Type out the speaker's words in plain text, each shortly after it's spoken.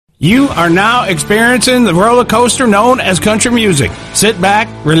You are now experiencing the roller coaster known as country music. Sit back,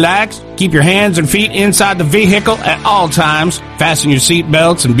 relax, keep your hands and feet inside the vehicle at all times, fasten your seat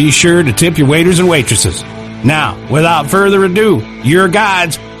belts, and be sure to tip your waiters and waitresses. Now, without further ado, your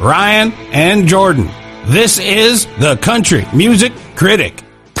guides, Ryan and Jordan. This is the Country Music Critic.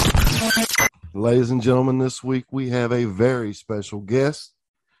 Ladies and gentlemen, this week we have a very special guest.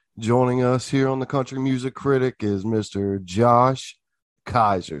 Joining us here on the Country Music Critic is Mr. Josh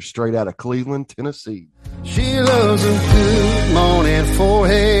Kaiser, straight out of Cleveland, Tennessee. She loves a good morning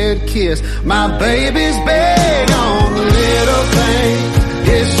forehead kiss. My baby's big on the little thing.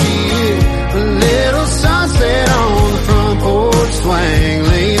 Yes, she is. A little sunset on the front porch swing,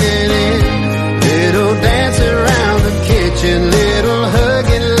 leaning in. Little dancing around the kitchen, little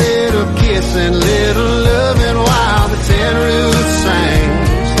hugging, little kissing, little loving while the tin roof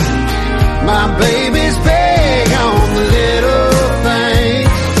sings. My baby's big on the little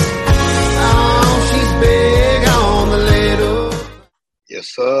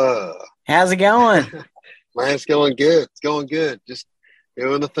How's it going? Man, it's going good. It's going good. Just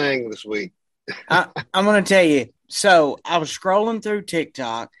doing the thing this week. I'm going to tell you. So I was scrolling through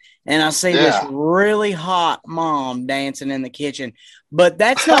TikTok and I see this really hot mom dancing in the kitchen, but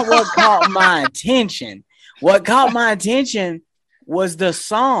that's not what caught my attention. What caught my attention was the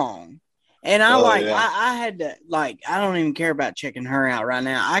song. And I had to, I don't even care about checking her out right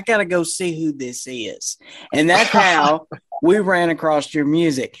now. I got to go see who this is. And that's how we ran across your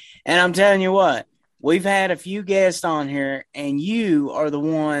music. And I'm telling you what, we've had a few guests on here, and you are the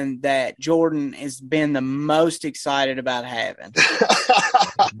one that Jordan has been the most excited about having.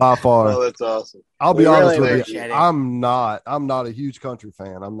 By far. Oh, that's awesome. I'll be honest with you. I'm not a huge country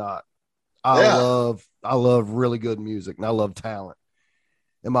fan. I'm not. I love really good music, and I love talent.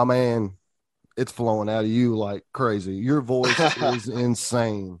 And my man, it's flowing out of you like crazy. Your voice is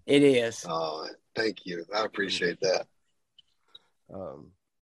insane. It is. Oh, thank you. I appreciate that.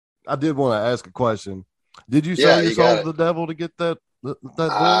 I did want to ask a question. Did you sell your soul to the devil to get that voice?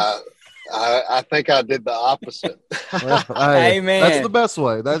 I think I did the opposite. Well, hey, man. That's the best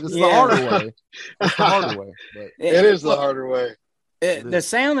way. That's the harder way. It's the harder way. But it is the harder way. The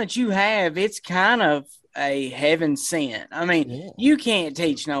sound that you have, it's kind of a heaven sent. I mean, you can't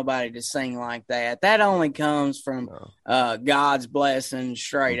teach nobody to sing like that. That only comes from God's blessing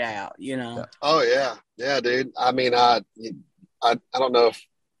straight out, you know. Oh yeah, dude. I mean, I don't know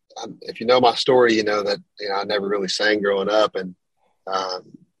if you know my story, you know that I never really sang growing up, and my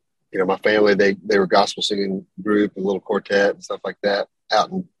family they were gospel singing group, a little quartet and stuff like that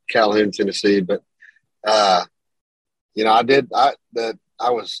out in Calhoun, Tennessee. But I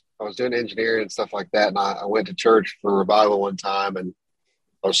was doing engineering and stuff like that, and I went to church for revival one time, and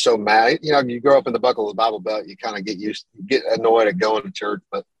I was so mad. You grow up in the buckle of the Bible Belt, you kind of get annoyed at going to church,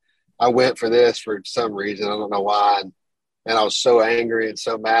 but I went for this for some reason. I don't know why. And I was so angry and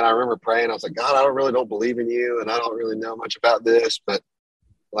so mad. I remember praying. I was like, God, I don't believe in you, and I don't really know much about this, but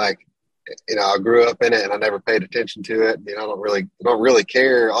I grew up in it, and I never paid attention to it. I don't really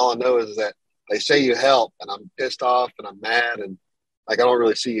care. All I know is that they say you help, and I'm pissed off and I'm mad, and I don't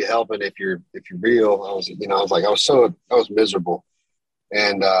really see you helping if you're real. I was miserable,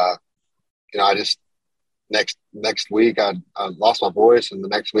 and I just next week I lost my voice, and the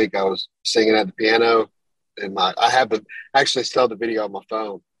next week I was singing at the piano, and I have actually still the video on my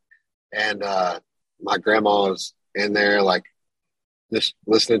phone, and my grandma was in there just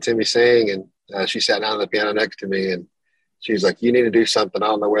listening to me sing, and she sat down at the piano next to me, and she was like, "You need to do something. I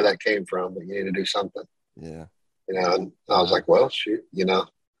don't know where that came from, but you need to do something." Yeah. And I was like, well, shoot,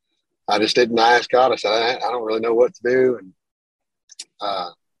 I just didn't ask God. I said, I don't really know what to do. And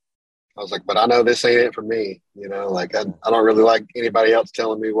I was like, but I know this ain't it for me. I don't really like anybody else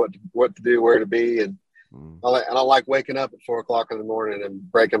telling me what to do, where to be. And I don't like waking up at 4:00 in the morning and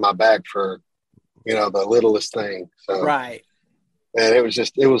breaking my back for, the littlest thing. So, right. And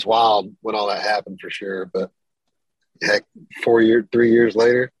it was wild when all that happened for sure. But heck, 3 years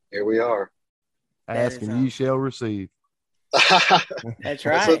later, here we are. Ask and ye shall receive. That's right.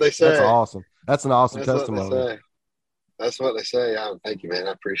 That's what they say. That's awesome. That's an awesome testimony. That's what they say. Thank you, man.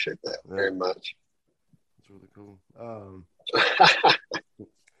 I appreciate that very much. That's really cool.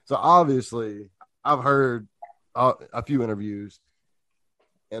 So obviously, I've heard a few interviews,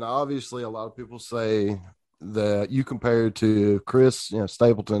 and obviously, a lot of people say that you compared to Chris,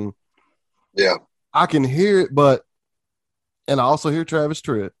 Stapleton. Yeah, I can hear it, and I also hear Travis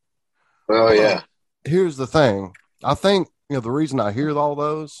Tritt. Oh yeah. Here's the thing. I think, the reason I hear all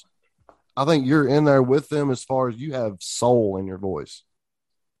those, I think you're in there with them as far as you have soul in your voice.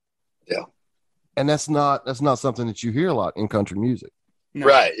 Yeah. And that's not something that you hear a lot in country music. No.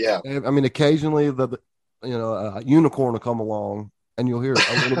 Right. Yeah. I mean, occasionally a unicorn will come along and you'll hear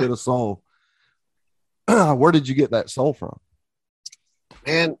a little bit of soul. Where did you get that soul from?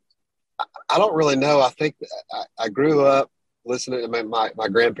 Man, I don't really know. I think I grew up listening to my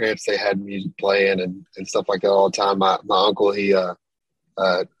grandparents. They had music playing and stuff like that all the time. My uncle, he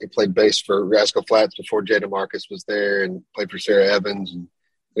played bass for Rascal Flatts before Jay DeMarcus was there, and played for Sarah Evans, and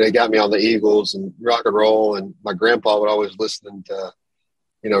they got me on the Eagles and rock and roll. And my grandpa would always listen to,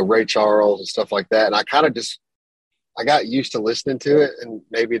 Ray Charles and stuff like that. And I kind of I got used to listening to it, and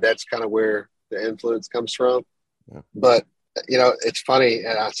maybe that's kind of where the influence comes from. Yeah. But it's funny,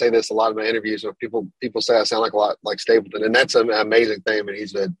 and I say this a lot in my interviews, where people say I sound like a lot like Stapleton, and that's an amazing thing. I mean,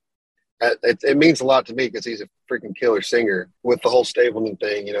 it means a lot to me because he's a freaking killer singer. With the whole Stapleton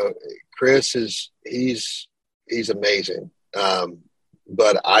thing, Chris he's amazing.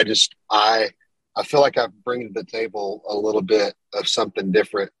 But I feel like I bring to the table a little bit of something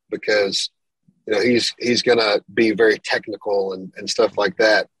different because he's gonna be very technical and stuff like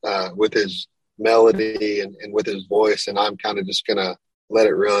that with his melody and with his voice, and I'm kind of just gonna let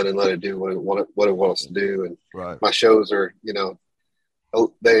it run and let it do what it wants to do. And right. My shows are,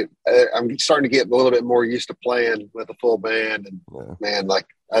 I'm starting to get a little bit more used to playing with a full band, and man,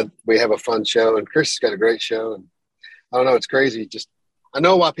 we have a fun show, and Chris has got a great show, and I don't know, it's crazy. Just I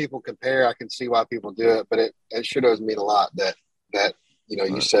know why people compare. I can see why people do it, but it sure does mean a lot that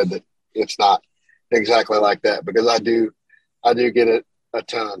you said that it's not exactly like that, because I do get it a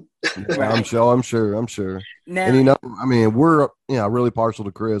ton. Yeah, I'm sure. Now, and I mean, we're really partial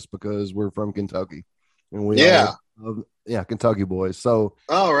to Chris because we're from Kentucky, and we Kentucky boys. So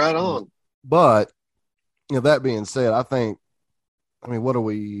right on. But that being said, I mean, what are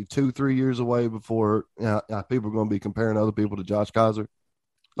we 2-3 years away before people are going to be comparing other people to Josh Kaiser?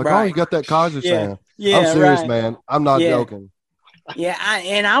 Like, right. Oh, you got that Kaiser sound. Yeah, I'm serious, man. I'm not joking. Yeah,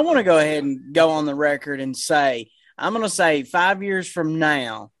 I want to go ahead and go on the record and say, I'm going to say 5 years from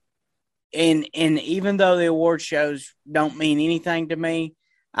now, and even though the award shows don't mean anything to me,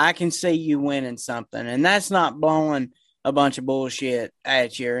 I can see you winning something. And that's not blowing a bunch of bullshit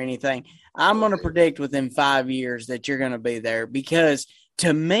at you or anything. I'm going to predict within 5 years that you're going to be there, because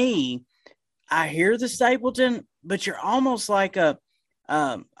to me, I hear the Stapleton, but you're almost like a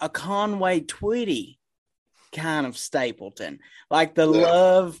Conway Twitty kind of Stapleton, like the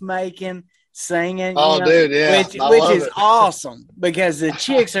love making, singing. Dude, yeah, which is awesome, because the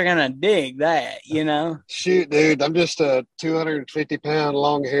chicks are gonna dig that. Shoot, dude, I'm just a 250-pound,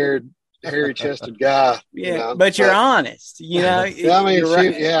 long-haired, hairy-chested guy. Yeah, but you're honest. I mean,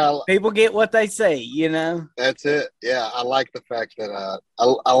 right. Yeah, people get what they see. That's it. Yeah, I like the fact that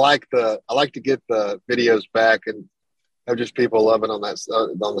I like to get the videos back and have just people loving on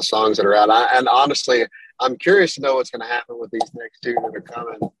the songs that are out. And honestly, I'm curious to know what's going to happen with these next two that are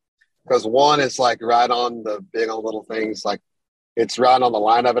coming, because one is like right on the Big on Little Things, like it's right on the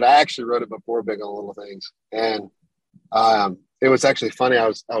line of it. I actually wrote it before Big on Little Things, and it was actually funny. I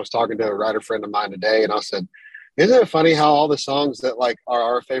was talking to a writer friend of mine today, and I said, "Isn't it funny how all the songs that like are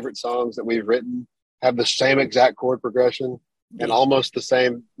our favorite songs that we've written have the same exact chord progression and almost the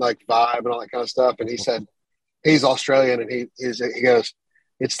same like vibe and all that kind of stuff?" And he said, he's Australian, and he goes,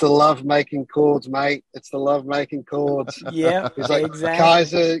 "It's the love making chords, mate. It's the love making chords." Yeah, he's like,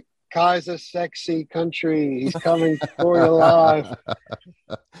 exactly. Kaiser, sexy country. He's coming for your life.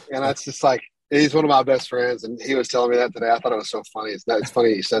 And that's just like, he's one of my best friends, and he was telling me that today. I thought it was so funny. It's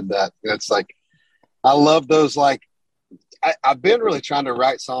funny you said that. It's like, I love those. Like, I've been really trying to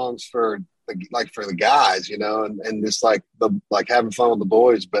write songs for the guys, and just like having fun with the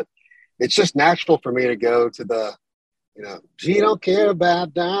boys, but it's just natural for me to go to the, she don't care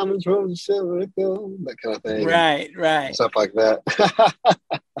about diamonds, roses, silver, gold, that kind of thing. Right. Stuff like that.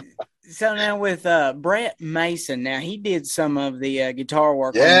 So now with Brett Mason, now he did some of the guitar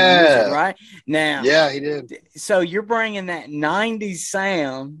work on the music, right? Now, yeah, he did. So you're bringing that 90s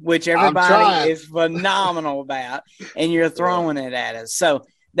sound, which everybody is phenomenal about, and you're throwing it at us. So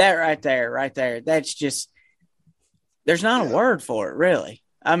that right there, that's just, there's not a word for it, really.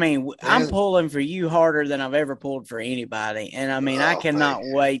 I mean, I'm pulling for you harder than I've ever pulled for anybody. And I mean, I cannot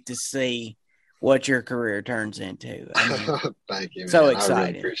wait to see what your career turns into. I mean, thank you, man. So excited. I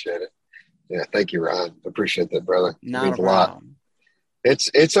really appreciate it. Yeah. Thank you, Ryan. Appreciate that, brother. Not a problem. It's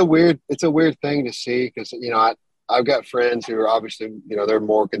a weird thing to see, because, I've got friends who are obviously, they're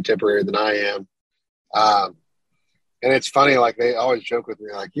more contemporary than I am. And it's funny, like they always joke with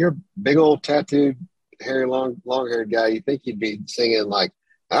me, like, you're a big old tattooed, hairy, long-haired guy. You think you'd be singing like,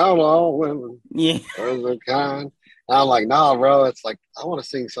 outlaw women, yeah, kind. And I'm like, nah, bro. It's like, I want to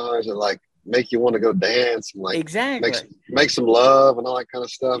sing songs that like make you want to go dance and like exactly make some love and all that kind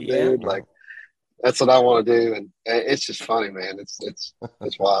of stuff, dude. Like that's what I want to do, and it's just funny, man. It's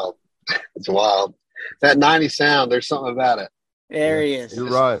wild. It's wild. That 90s sound, there's something about it. There he is. You're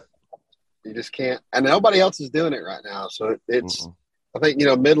right. You just can't, and nobody else is doing it right now. So it's, I think,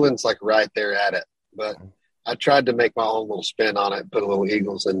 Midland's like right there at it, but I tried to make my own little spin on it, put a little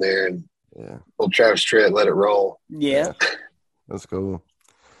Eagles in there and little Travis Tritt, let it roll. Yeah. That's cool.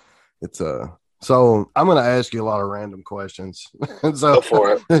 It's so I'm going to ask you a lot of random questions. So go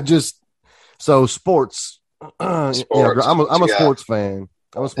for it. Sports. I'm a sports fan.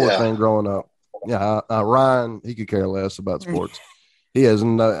 I'm a sports fan growing up. Yeah. Ryan, he could care less about sports. He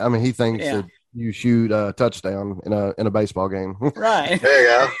hasn't. He thinks that you shoot a touchdown in a baseball game. Right. There you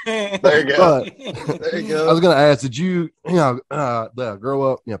go. There you go. There you go. I was going to ask, did you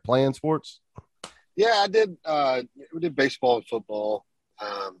grow up playing sports? Yeah, I did. We did baseball and football.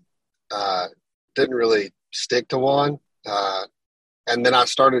 Didn't really stick to one. And then I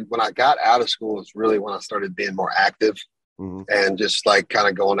started, when I got out of school, is really when I started being more active and just like kind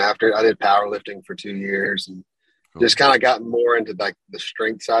of going after it. I did powerlifting for 2 years and just kind of got more into like the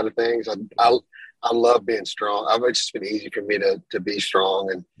strength side of things. I love being strong. It's just been easy for me to be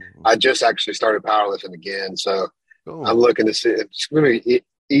strong. And I just actually started powerlifting again. So I'm looking to see, it's going to be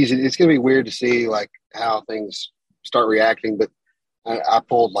easy. It's going to be weird to see like how things start reacting, but I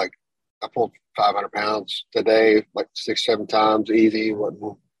pulled 500 pounds today, like 6-7 times easy.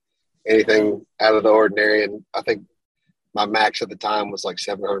 Wasn't anything out of the ordinary. And I think my max at the time was like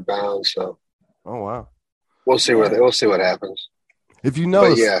 700 pounds. So, oh wow, we'll see what happens. If you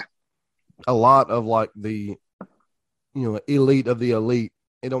notice, a lot of like the, elite of the elite.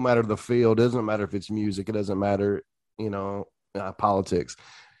 It don't matter the field. It doesn't matter if it's music. It doesn't matter, politics.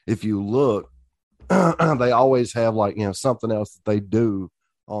 If you look, they always have like something else that they do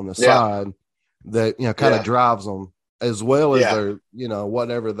on the side that kind of drives them, as well as their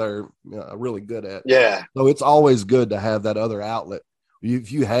whatever they're really good at. Yeah. So it's always good to have that other outlet.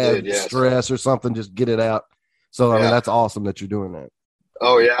 If you have stress or something, just get it out. So I mean, that's awesome that you're doing that.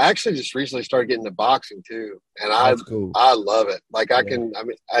 Oh yeah, I actually just recently started getting into boxing too, and I love it. Like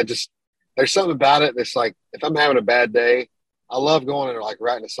there's something about it that's like, if I'm having a bad day, I love going and like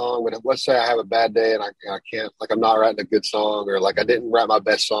writing a song. But let's say I have a bad day and I can't, like I'm not writing a good song, or like I didn't write my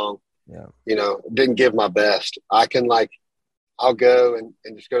best song. Yeah. Didn't give my best. I can I'll go and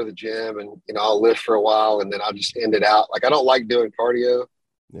just go to the gym and I'll lift for a while and then I'll just end it out. Like I don't like doing cardio,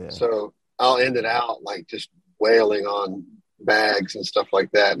 so I'll end it out like just wailing on bags and stuff like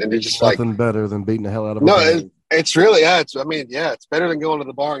that. And it's just nothing better than beating the hell out of a it's really it's better than going to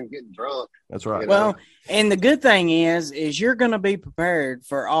the bar and getting drunk. That's right. Well, and the good thing is you're going to be prepared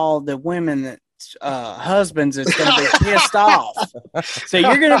for all the women that husbands that's going to be pissed off. So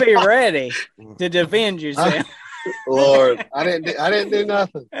you're going to be ready to defend yourself. Lord, I didn't do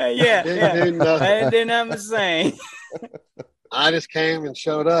nothing. I didn't do nothing to say. I just came and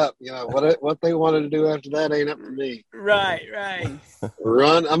showed up. What they wanted to do after that ain't up to me. Right.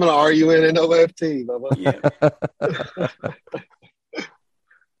 Run. I'm going to RUN in OFT, Bubba. Yeah.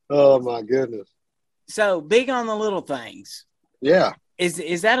 Oh my goodness. So big on the little things. Yeah.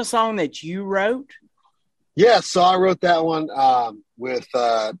 Is that a song that you wrote? Yeah. So I wrote that one with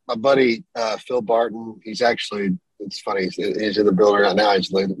my buddy Phil Barton. He's actually, it's funny. He's in the building right now.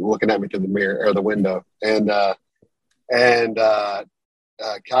 He's looking at me through the mirror or the window. And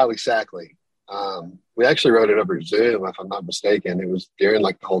Kylie Sackley. We actually wrote it over Zoom, if I'm not mistaken. It was during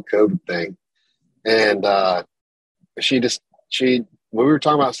like the whole COVID thing. And we were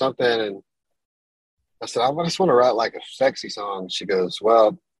talking about something and I said, I just want to write like a sexy song. She goes,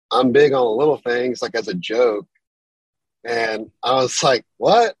 well, I'm big on the little things, like as a joke. And I was like,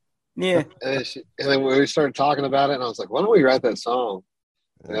 what? Yeah. And then we started talking about it and I was like, why don't we write that song?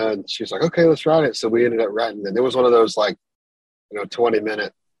 And she was like, okay, let's write it. So we ended up writing it. It was one of those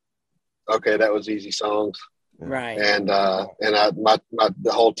 20-minute, okay, that was easy songs. Right. And the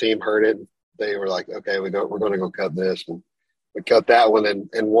whole team heard it. They were like, okay, we're going to go cut this. And we cut that one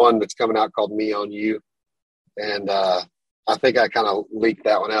and one that's coming out called Me on You. And I think I kind of leaked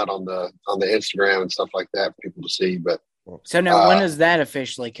that one out on the Instagram and stuff like that for people to see. But so now when does that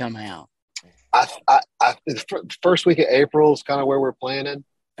officially come out? The first week of April is kind of where we're planning.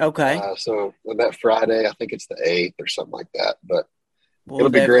 Okay. So that Friday, I think it's the 8th or something like that. But it'll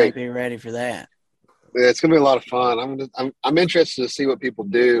be great. Be ready for that. Yeah, it's gonna be a lot of fun. I'm interested to see what people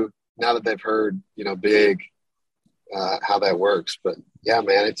do now that they've heard, Big, how that works. But yeah,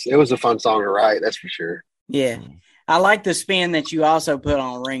 man, it was a fun song to write. That's for sure. Yeah, I like the spin that you also put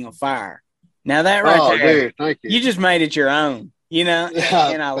on Ring of Fire. Now that right there, dude, thank you. You just made it your own.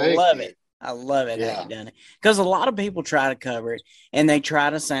 And I love it. I love it how you done it. Because a lot of people try to cover it and they try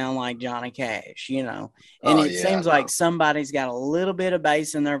to sound like Johnny Cash, and it seems like somebody's got a little bit of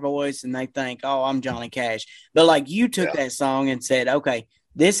bass in their voice and they think, oh, I'm Johnny Cash. But like you took that song and said, okay,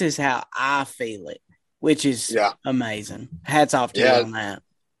 this is how I feel it, which is amazing. Hats off to you on that.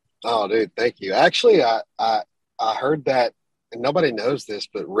 Oh, dude, thank you. Actually, I heard that, and nobody knows this,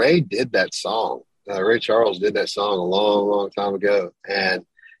 but Ray did that song. Ray Charles did that song a long, long time ago. And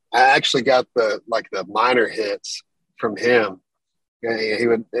I actually got the minor hits from him.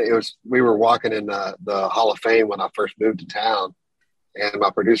 We were walking in the Hall of Fame when I first moved to town, and my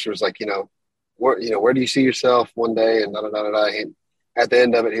producer was like, where do you see yourself one day? And And at the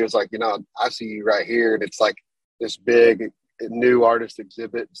end of it, he was like, I see you right here, and it's like this big new artist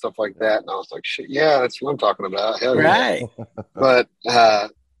exhibit and stuff like that. And I was like, shit, yeah, that's what I'm talking about. Hell right. Yeah.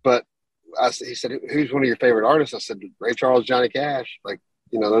 But he said, who's one of your favorite artists? I said, Ray Charles, Johnny Cash. Like,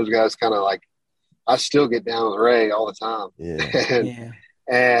 those guys kind of like, I still get down with Ray all the time. Yeah.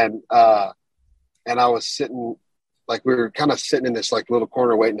 And I was sitting, like, we were kind of sitting in this like little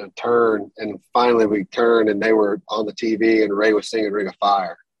corner waiting to turn. And finally we turned and they were on the TV and Ray was singing Ring of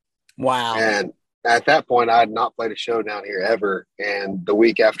Fire. Wow. And at that point I had not played a show down here ever. And the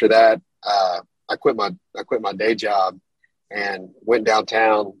week after that, I quit my day job and went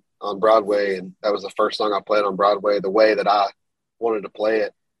downtown on Broadway. And that was the first song I played on Broadway, the way that I wanted to play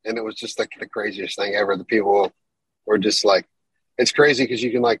it. And it was just like the craziest thing ever. The people were just like, it's crazy because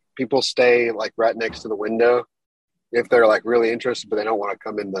you can like, people stay like right next to the window if they're like really interested, but they don't want to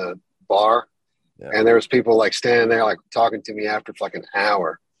come in the bar. Yeah. And there was people like standing there, like talking to me after for like an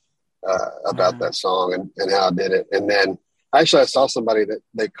hour about that song and how I did it. And then actually I saw somebody that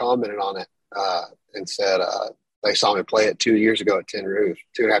they commented on it and said they saw me play it 2 years ago at Tin Roof,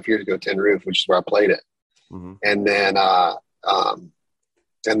 2.5 years ago at Tin Roof, which is where I played it. Mm-hmm. And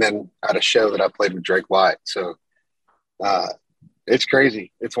then at a show that I played with Drake White. So it's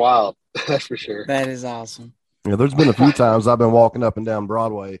crazy. It's wild. That's for sure. That is awesome. Yeah, there's been a few times I've been walking up and down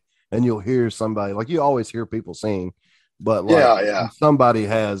Broadway and you'll hear somebody, like you always hear people sing, but like if somebody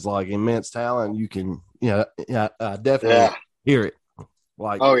has like immense talent, you can, definitely hear it.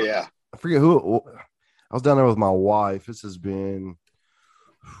 Like, oh yeah. I forget who, I was down there with my wife. This has been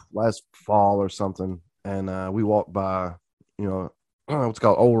last fall or something. And we walked by, what's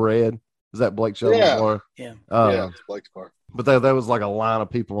called Old Red. Is that Blake Shelton's bar? Yeah. It's Blake's bar. But that was like a line of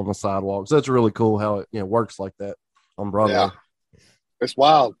people on the sidewalk. So that's really cool how it works like that on Broadway. Yeah. It's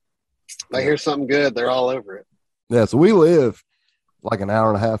wild. They hear something good, they're all over it. Yeah, so we live like an hour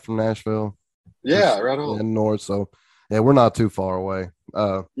and a half from Nashville. Yeah, right on. In north, so yeah, we're not too far away.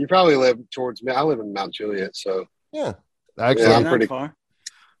 You probably live towards me. I live in Mount Juliet, so yeah. Actually, I'm pretty far.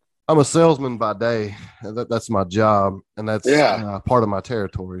 I'm a salesman by day. That's my job, and that's part of my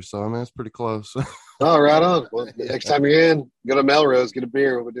territory. So I mean, it's pretty close. Oh, right on. Well, next time you're in, go to Melrose, get a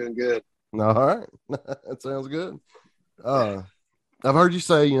beer. We're doing good. All right, that sounds good. I've heard you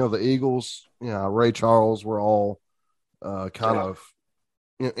say, the Eagles, Ray Charles were all kind of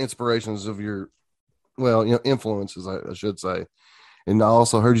inspirations of your, influences, I should say. And I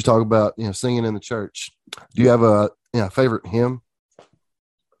also heard you talk about, singing in the church. Do you have a favorite hymn?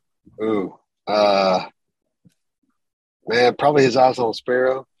 Ooh, man, probably His Eyes on a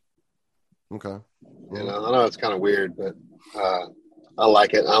Sparrow. Okay. I know it's kind of weird, but I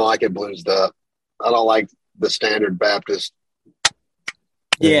like it. I like it bluesed up. I don't like the standard Baptist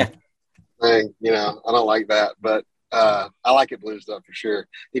thing. I don't like that, but I like it bluesed up for sure.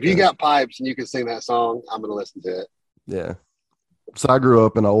 If you got pipes and you can sing that song, I'm going to listen to it. Yeah. So I grew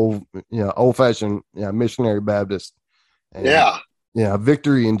up in an old fashioned, missionary Baptist. And,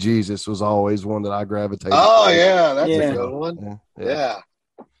 Victory in Jesus was always one that I gravitated. Oh yeah. That's a good one. Yeah.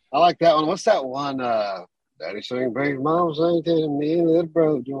 I like that one. What's that one? Daddy sang praise, mom sang to me, and little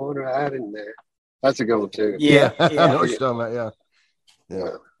brother joined right in there. That's a good one too. Yeah. I know what you're talking about.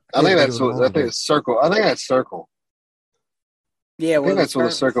 Yeah. I think it's Circle. I think that's Circle. Yeah, I think that's what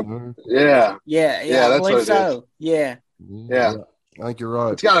the Circle. Yeah. That's I believe so. Yeah. I think you're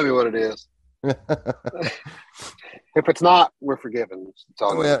right. It's got to be what it is. If it's not, we're forgiven.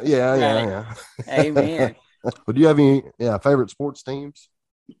 Yeah. Amen. But do you have any favorite sports teams?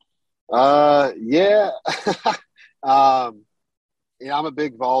 Yeah. I'm a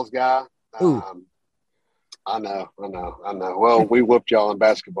big Vols guy. I know. Well, we whooped y'all in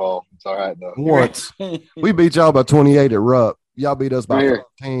basketball. It's all right though. Once we beat y'all by 28 at Rupp. Y'all beat us by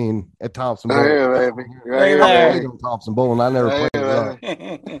 13 at Thompson Bowl. Right here. Thompson Bowl, and I never played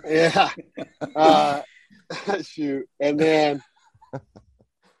it. Yeah. Shoot. And then,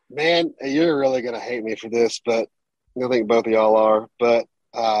 man, you're really gonna hate me for this, but I think both of y'all are. But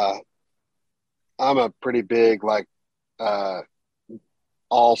a pretty big like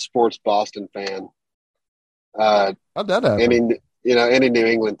all sports Boston fan. How'd that happen? Any New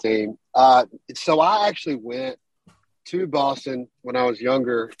England team. So I actually went to Boston when I was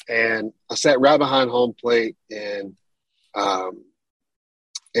younger, and I sat right behind home plate in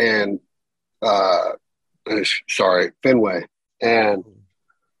Fenway, and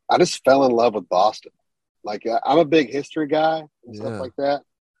I just fell in love with Boston. Like I'm a big history guy and stuff like that,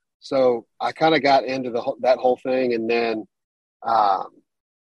 so I kind of got into that whole thing, and then I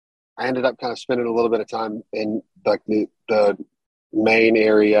ended up kind of spending a little bit of time in like the Maine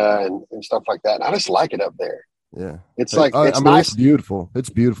area and stuff like that. And I just like it up there. Yeah, it's like nice. It's beautiful. It's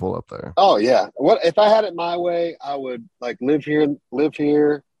beautiful up there. Oh yeah. What if I had it my way? I would like live here.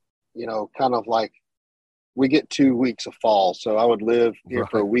 Kind of like we get 2 weeks of fall, so I would live here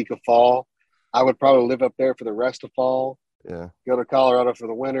for a week of fall. I would probably live up there for the rest of fall. Yeah. Go to Colorado for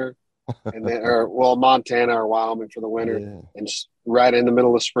the winter, and then Montana or Wyoming for the winter, and right in the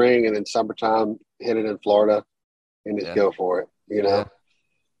middle of spring, and then summertime hit it in Florida, and just go for it.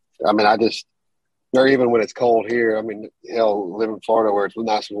 I mean, or even when it's cold here. I mean, hell, live in Florida where it's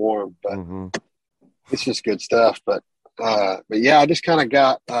nice and warm, but it's just good stuff. But yeah, I just kind of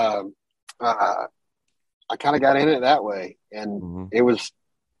got in it that way, and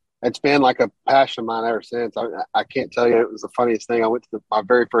it's been like a passion of mine ever since. I can't tell you, it was the funniest thing. I went to my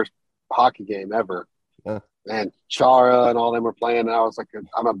very first hockey game ever, and Chara and all them were playing, and I was like,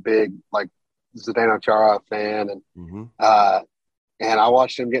 I'm a big like Zdeno Chara fan, and I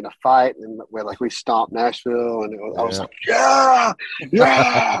watched him get in a fight, and we stomped Nashville, and I was like, yeah.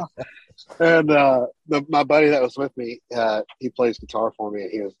 And my buddy that was with me, he plays guitar for me,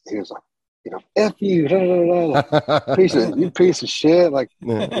 and he was like, F you, piece of shit. Like,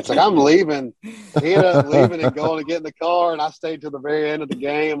 it's like I'm leaving. He ended up leaving and going to get in the car, and I stayed till the very end of the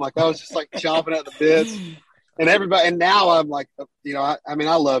game. Like, I was just like chomping at the bits. And everybody, and now I'm like, I mean,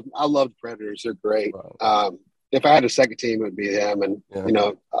 I love the Predators. They're great. Right. If I had a second team, it would be them. And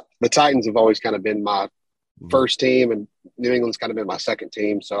the Titans have always kind of been my first team, and New England's kind of been my second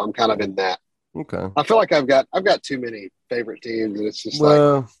team. So I'm kind of in that. Okay. I feel like I've got too many favorite teams, and it's just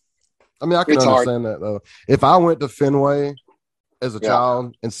I mean, I can understand that though. If I went to Fenway as a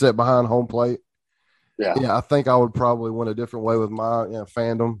child and sat behind home plate, I think I would probably went a different way with my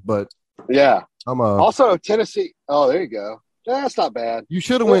fandom. But also Tennessee. Oh, there you go. That's not bad. You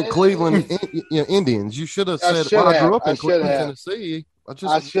should have went Cleveland Indians. You should have said, I grew up in Cleveland, Tennessee.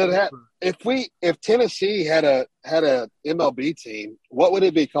 I should have. If Tennessee had a MLB team, what would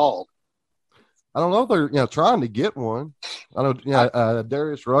it be called? I don't know if they're trying to get one. I know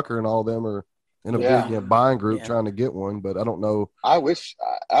Darius Rucker and all of them are in a big buying group trying to get one, but I don't know. I wish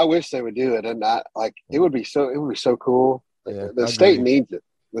they would do it, and it would be so cool. The state needs it.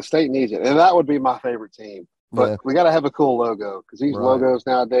 The state needs it, and that would be my favorite team. But we got to have a cool logo, because these logos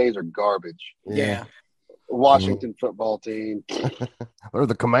nowadays are garbage. Yeah. Washington football team. They're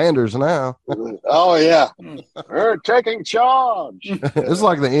the Commanders now. Oh yeah, they're taking charge. It's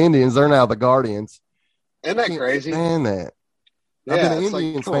like the Indians. They're now the Guardians. Isn't that crazy? And that. I've been an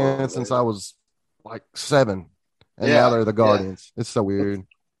Indians fan since I was like 7, and now they're the Guardians. It's so weird.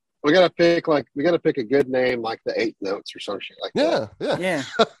 We gotta pick a good name, like the 8 Notes or some shit like that. Yeah.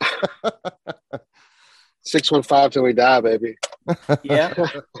 615 till we die, baby. Yeah.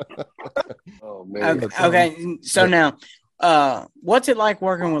 Oh man. Okay. So now, what's it like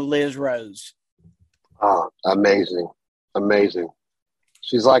working with Liz Rose? Oh, amazing.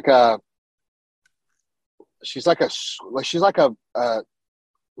 She's like a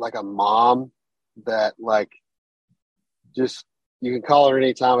mom that, like, just, you can call her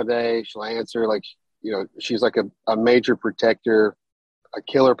any time of day. She'll answer. Like, she's like a major protector, a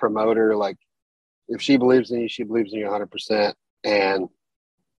killer promoter. Like, if she believes in you, she believes in you 100%. And,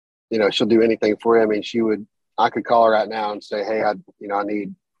 she'll do anything for you. I mean, I could call her right now and say, hey, I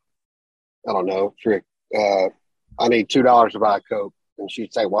need, I don't know, I need $2 to buy a Coke. And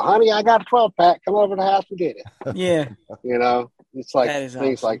she'd say, well, honey, I got a 12-pack. Come over to the house and get it. Yeah. It's like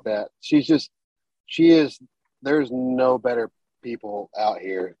things like that. There's no better people out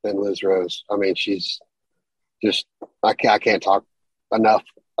here than Liz Rose. I mean, she's just, I can't talk enough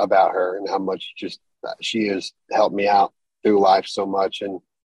about her and how much just she has helped me out through life so much, and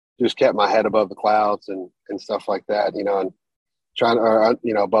just kept my head above the clouds and stuff like that, and trying to,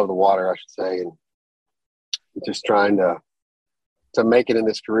 above the water, I should say, and just trying to make it in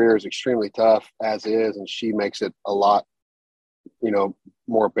this career is extremely tough as is. And she makes it a lot,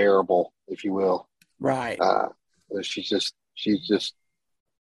 more bearable, if you will. Right. She's just,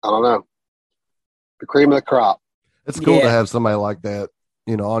 I don't know, the cream of the crop. It's cool to have somebody like that,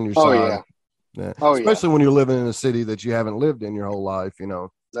 on your side. Yeah. Especially when you're living in a city that you haven't lived in your whole life, you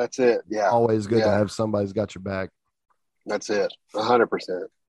know. That's it. Yeah. Always good to have somebody's got your back. That's it. 100%.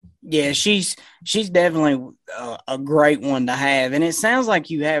 Yeah, she's definitely a great one to have, and it sounds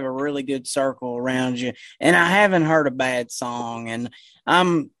like you have a really good circle around you. And I haven't heard a bad song, and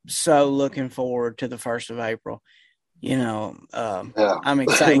I'm so looking forward to the 1st of April. You know, I'm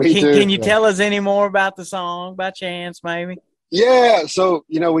excited. Can you tell us any more about the song by chance, maybe? Yeah, so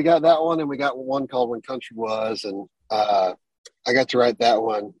we got that one, and we got one called "When Country Was," and I got to write that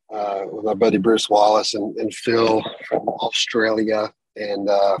one with my buddy Bruce Wallace and Phil from Australia. And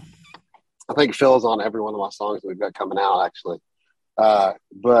I think Phil's on every one of my songs that we've got coming out, actually.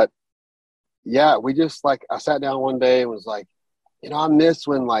 But yeah, we just I sat down one day and was like, I miss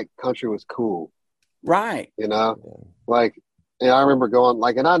when country was cool. Right. I remember going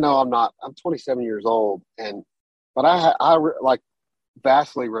and I know I'm 27 years old, but I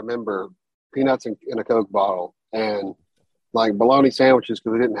vastly remember peanuts in a Coke bottle and bologna sandwiches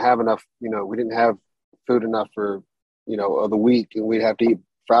because we didn't have enough, we didn't have food enough for of the week, and we'd have to eat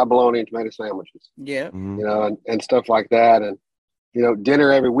fried bologna and tomato sandwiches. Yeah. And stuff like that. And,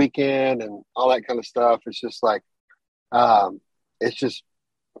 dinner every weekend and all that kind of stuff. It's just it's just,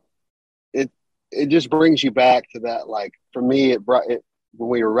 it just brings you back to that. For me, when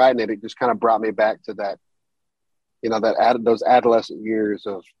we were writing it just kind of brought me back to that, those adolescent years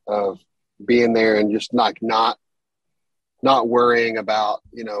of being there and just not worrying about,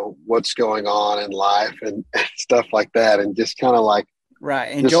 what's going on in life and stuff like that. And just kind of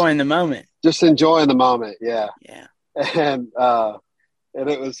right. Enjoying the moment. Just enjoying the moment. Yeah. Yeah. And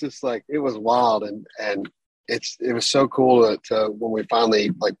it was just it was wild. And it was so cool to when we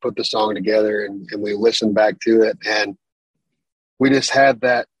finally put the song together and we listened back to it. And we just had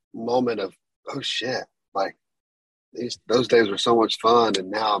that moment of, oh shit, those days were so much fun.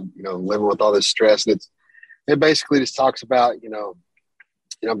 And now I'm, living with all this stress. And it basically just talks about,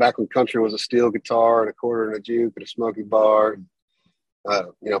 back when country was a steel guitar and a quarter and a juke and a smoky bar.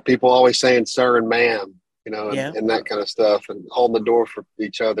 People always saying sir and ma'am, and that kind of stuff, and holding the door for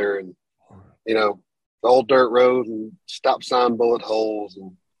each other, and, the old dirt road and stop sign bullet holes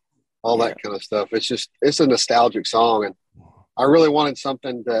and all that kind of stuff. It's a nostalgic song. And I really wanted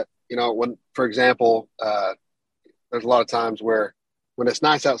something that, when, for example, there's a lot of times where when it's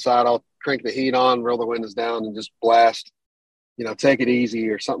nice outside, I'll crank the heat on, roll the windows down, and just blast, take it easy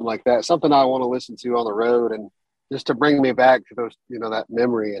or something like that. Something I want to listen to on the road, and just to bring me back to those, that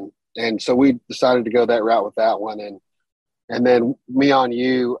memory. And so we decided to go that route with that one. And then Me on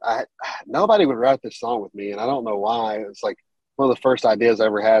You, nobody would write this song with me, and I don't know why. It's one of the first ideas I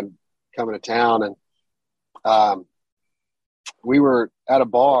ever had coming to town. And we were at a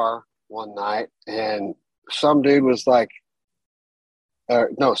bar one night, and some dude was some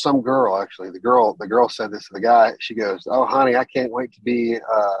girl, actually. The girl said this to the guy. She goes, "Oh, honey, I can't wait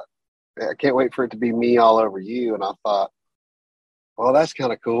for it to be me all over you." And I thought, well, that's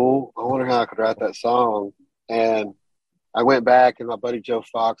kind of cool. I wonder how I could write that song. And I went back, and my buddy Joe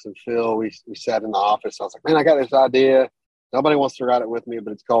Fox and Phil, we sat in the office. I was like, man, I got this idea. Nobody wants to write it with me,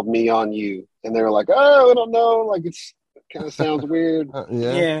 but it's called Me on You. And they were like, oh, I don't know. It kind of sounds weird.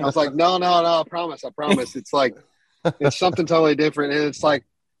 Yeah. I was like, no, I promise. It's it's something totally different. And it's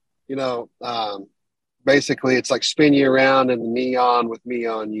basically it's spin you around in the neon with Me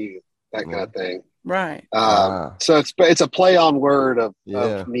on You, that kind of thing. Right. So it's a play on word of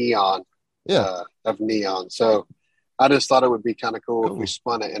neon. Yeah. Of neon. So I just thought it would be kind of cool if we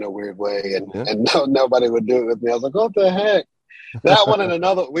spun it in a weird way, and nobody would do it with me. I was like, what the heck? That one and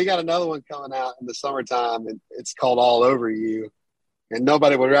we got another one coming out in the summertime, and it's called All Over You. And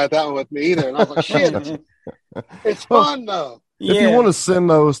nobody would write that one with me either. And I was like, shit, it's fun though. If you want to send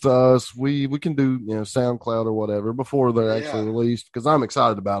those to us, we can do SoundCloud or whatever before they're actually released, because I'm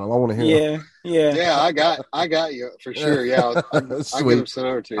excited about them. I want to hear them. Yeah. I got you for sure. Yeah, I'll get them sent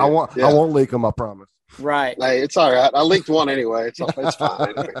over to you. I won't leak them. I promise. Right. Hey, it's all right. I leaked one anyway. It's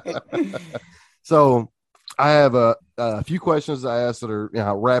fine. So I have a few questions I ask that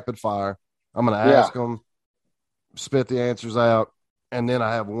are rapid fire. I'm going to ask them, spit the answers out, and then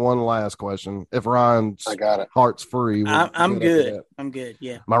I have one last question. If Ryan's heart's free, I'm good. I'm good.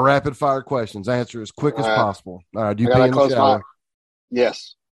 Yeah. My rapid fire questions. Answer as quick as possible. All right. Do you pee in the shower?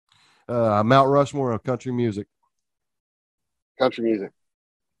 Yes. Mount Rushmore of country music. Country music.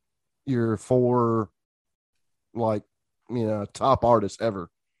 Your 4 top artists ever.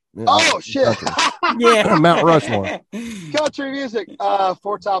 Shit. Yeah. Mount Rushmore. Country music. 4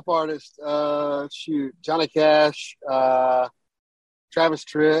 top artists. Johnny Cash, Travis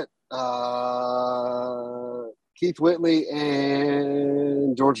Tritt, Keith Whitley,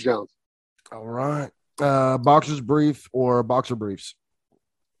 and George Jones. All right. Boxer's brief or boxer briefs?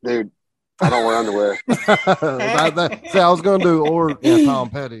 Dude, I don't wear underwear. See, I was going to do Tom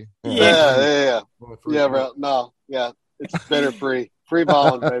Petty. Yeah, bro. No, yeah. It's better free. Free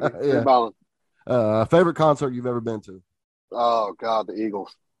balling, baby. Free balling. Favorite concert you've ever been to? Oh, God, the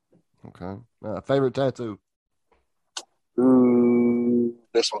Eagles. Okay. Favorite tattoo? Ooh,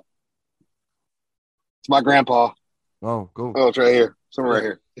 this one. It's my grandpa. Oh, cool. Oh, it's right here. Somewhere right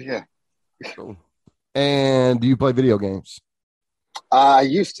here. Yeah. Cool. And do you play video games? I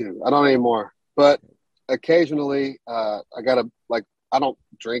used to. I don't anymore. But occasionally, I don't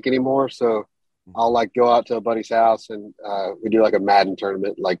drink anymore, so I'll go out to a buddy's house and we do a Madden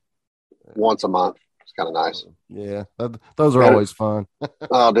tournament once a month. It's kind of nice. Yeah, those are always fun.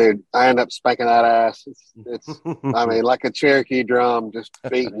 Oh, dude, I end up spanking that ass. It's I mean, like a Cherokee drum, just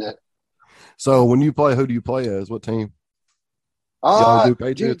beating it. So when you play, who do you play as? What team? You do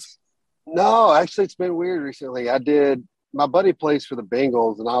Patriots? No, actually, it's been weird recently. My buddy plays for the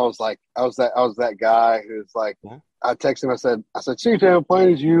Bengals, and I was that guy who's like, I texted him. I said, see, I'm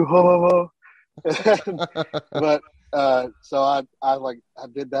playing as you. But so I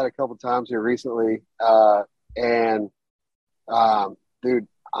did that a couple times here recently, and dude,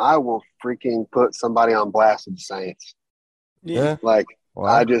 I will freaking put somebody on blast with the Saints. Yeah, wow.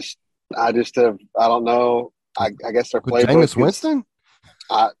 I just have. I don't know. I guess their playbook. Jameis Winston.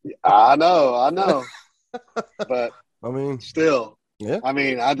 I know, but I mean, still, yeah. I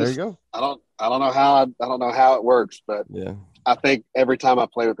mean, there you go. I don't know how it works, but yeah, I think every time I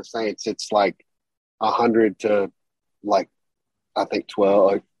play with the Saints, it's 100 to I think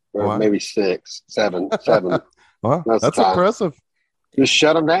 12 or maybe 6, 7. Well, that's impressive. Just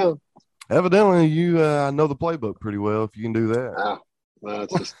shut them down. Evidently, you know the playbook pretty well if you can do that. Well,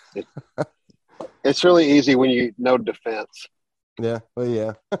 it's just it's really easy when you know defense. Yeah, well,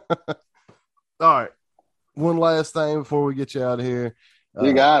 yeah. All right. One last thing before we get you out of here.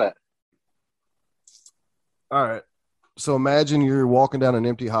 You got it. All right. So imagine you're walking down an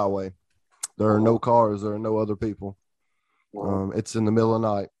empty highway. There are no cars. There are no other people. It's in the middle of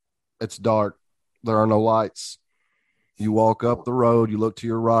the night. It's dark. There are no lights. You walk up the road. You look to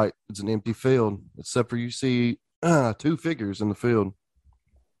your right. It's an empty field, except for you see 2 figures in the field.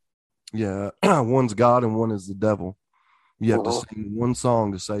 Yeah, one's God and one is the devil. You have to sing one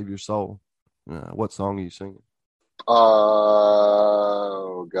song to save your soul. What song are you singing?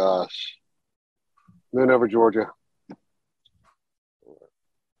 Oh, gosh. Moon Over Georgia.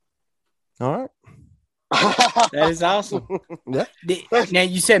 All right. That is awesome. Yeah. Now,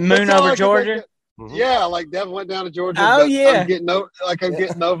 you said Moon Over Georgia? Yeah, Devin went down to Georgia. Oh, yeah. I'm getting over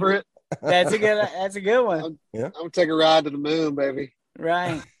it. That's a good one. I'm going to take a ride to the moon, baby.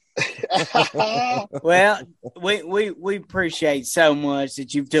 Right. Well, we appreciate so much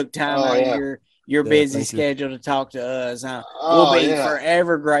that you've took time out of your busy schedule to talk to us. We'll be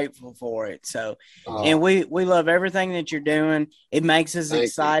forever grateful for it. So, and we love everything that you're doing. It makes us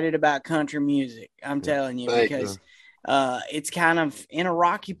excited about country music. I'm telling you, because it's kind of in a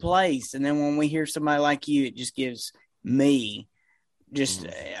rocky place. And then when we hear somebody like you, it just gives me just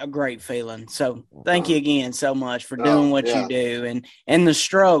a great feeling. So thank you again so much for doing what you do and the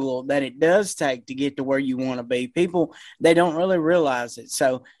struggle that it does take to get to where you want to be. People, they don't really realize it.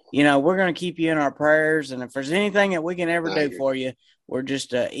 So, we're going to keep you in our prayers. And if there's anything that we can ever do for you, we're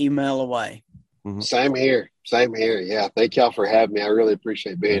just an email away. Same here. Yeah. Thank y'all for having me. I really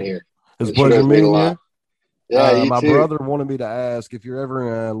appreciate being here. It's a pleasure meeting you. Yeah, my brother wanted me to ask if you're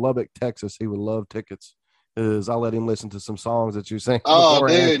ever in Lubbock, Texas, he would love tickets. Is I let him listen to some songs that you sang. Oh,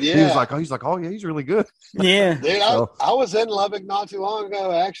 dude, yeah. He's like, oh yeah, he's really good. Yeah, dude. I was in Lubbock not too long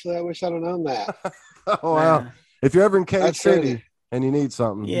ago. Actually, I wish I'd have known that. Oh wow! If you're ever in Cage City and you need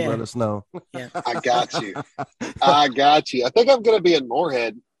something, let us know. Yeah, I got you. I think I'm gonna be in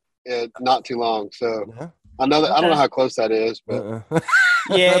Moorhead not too long. So I know that I don't know how close that is, but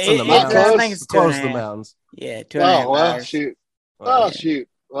yeah, that's in the mountains. I think it's close to the mountains. Yeah, 2.5 hours. Shoot. Shoot.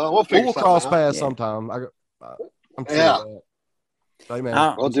 Well, we'll cross paths sometime. I'm sure. Hey,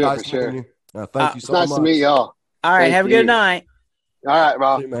 man. We'll do it for sure. Thank you so much. Nice to meet y'all. All right. Have a good night. All right,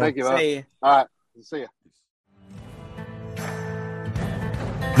 Rob. Thank you, man. See you. All right. See you.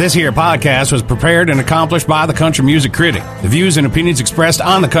 This here podcast was prepared and accomplished by the Country Music Critic. The views and opinions expressed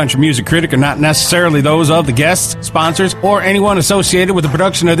on the Country Music Critic are not necessarily those of the guests, sponsors, or anyone associated with the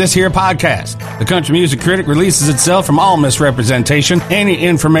production of this here podcast. The Country Music Critic releases itself from all misrepresentation. Any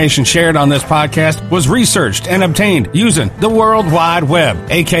information shared on this podcast was researched and obtained using the World Wide Web,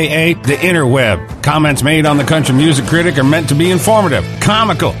 aka the interweb. Comments made on the Country Music Critic are meant to be informative,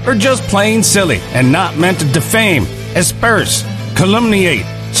 comical, or just plain silly, and not meant to defame, asperse, calumniate,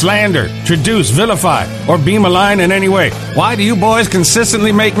 slander, traduce, vilify, or be malign in any way. Why do you boys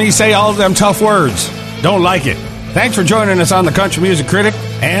consistently make me say all of them tough words? Don't like it. Thanks for joining us on the Country Music Critic,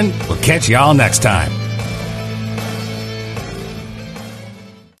 and we'll catch y'all next time.